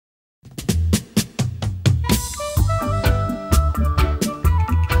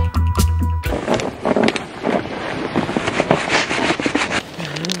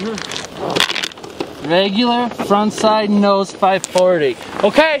Regular front side nose 540.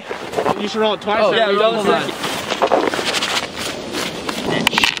 Okay. You should roll it twice. Oh, yeah, roll it.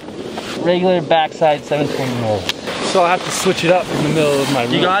 Regular backside 720 roll. So I'll have to switch it up in the middle of my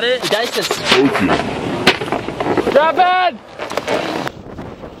room. You got it? The guy says. Drop it!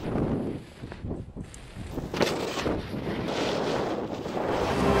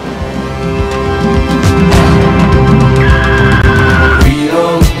 We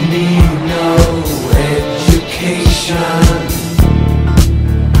don't need no education.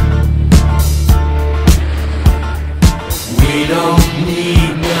 We don't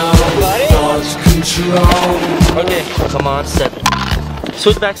need no thought control. Okay, come on, 7.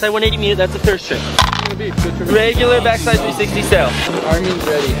 Switch backside 180 meter, that's the first trick. Regular backside 360 sail. Army's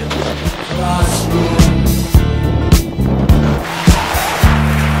ready.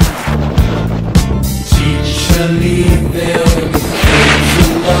 Teacher, leave them kids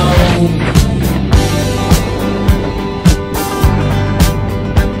alone.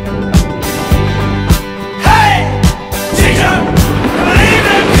 Hey! Teacher! Leave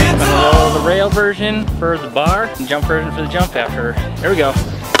them kids alone! Roll the rail version for the bar, and jump version for the jump after. There we go.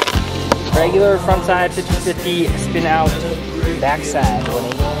 Regular front side 50-50, spin out, backside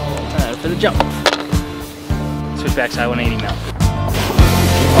 180 for the jump. Switch backside 180 now.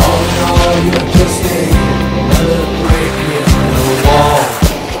 Oh no, you're just another brick in the wall.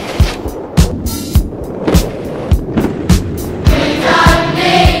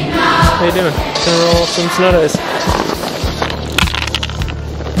 How you doing? Gonna roll some snow dice.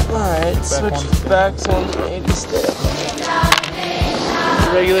 Alright, switch back to 180 stick.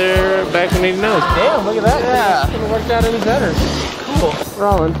 Regular back 180 nose. Damn, look at that. Yeah. It's gonna work out any better. Cool.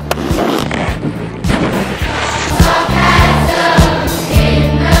 Rolling.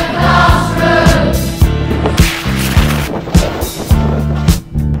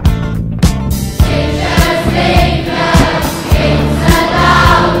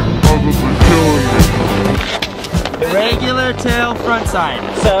 Regular tail front side.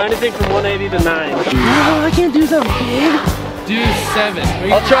 So anything from 180 to 9. Oh, I can't do something big. Do 7.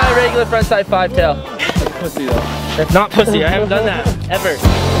 I'll try regular front side 5 tail. Pussy though. That's not pussy, I haven't done that, ever.